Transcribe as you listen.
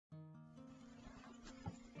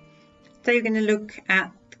So you're going to look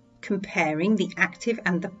at comparing the active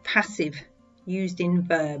and the passive used in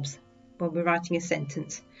verbs when we're writing a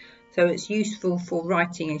sentence. So it's useful for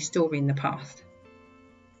writing a story in the past.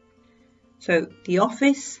 So the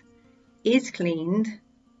office is cleaned,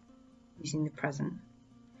 using the present,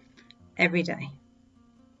 every day.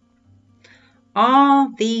 Are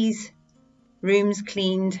these rooms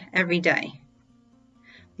cleaned every day?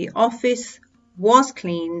 The office was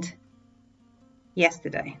cleaned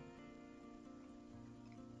yesterday.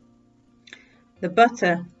 The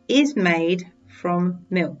butter is made from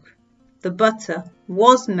milk. The butter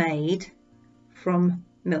was made from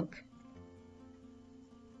milk.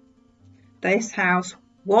 This house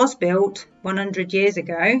was built 100 years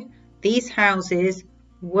ago. These houses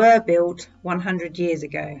were built 100 years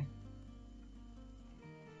ago.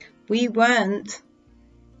 We weren't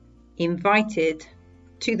invited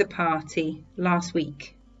to the party last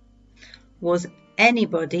week. Was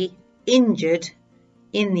anybody injured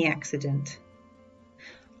in the accident?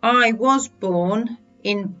 I was born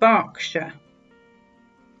in Berkshire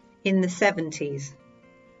in the 70s.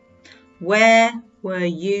 Where were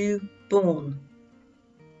you born?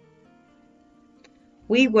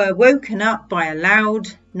 We were woken up by a loud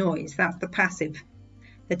noise. That's the passive.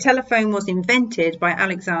 The telephone was invented by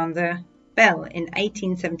Alexander Bell in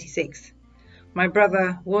 1876. My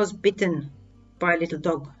brother was bitten by a little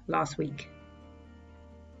dog last week.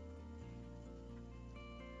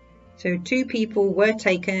 So 2 people were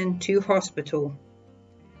taken to hospital.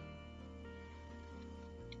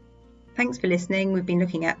 Thanks for listening. We've been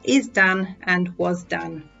looking at is done and was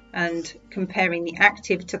done and comparing the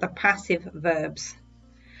active to the passive verbs.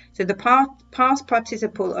 So the past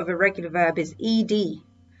participle of a regular verb is ed,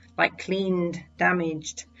 like cleaned,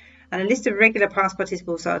 damaged. And a list of regular past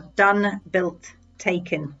participles are done, built,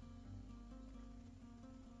 taken.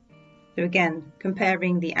 So again,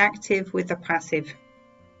 comparing the active with the passive.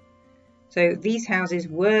 So these houses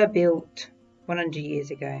were built 100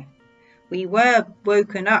 years ago. We were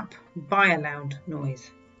woken up by a loud noise.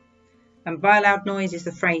 And by a loud noise is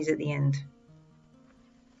the phrase at the end.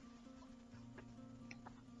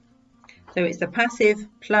 So it's the passive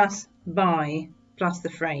plus by plus the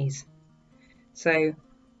phrase. So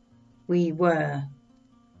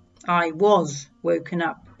I was woken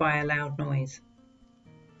up by a loud noise.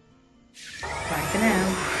 Bye for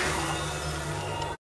now.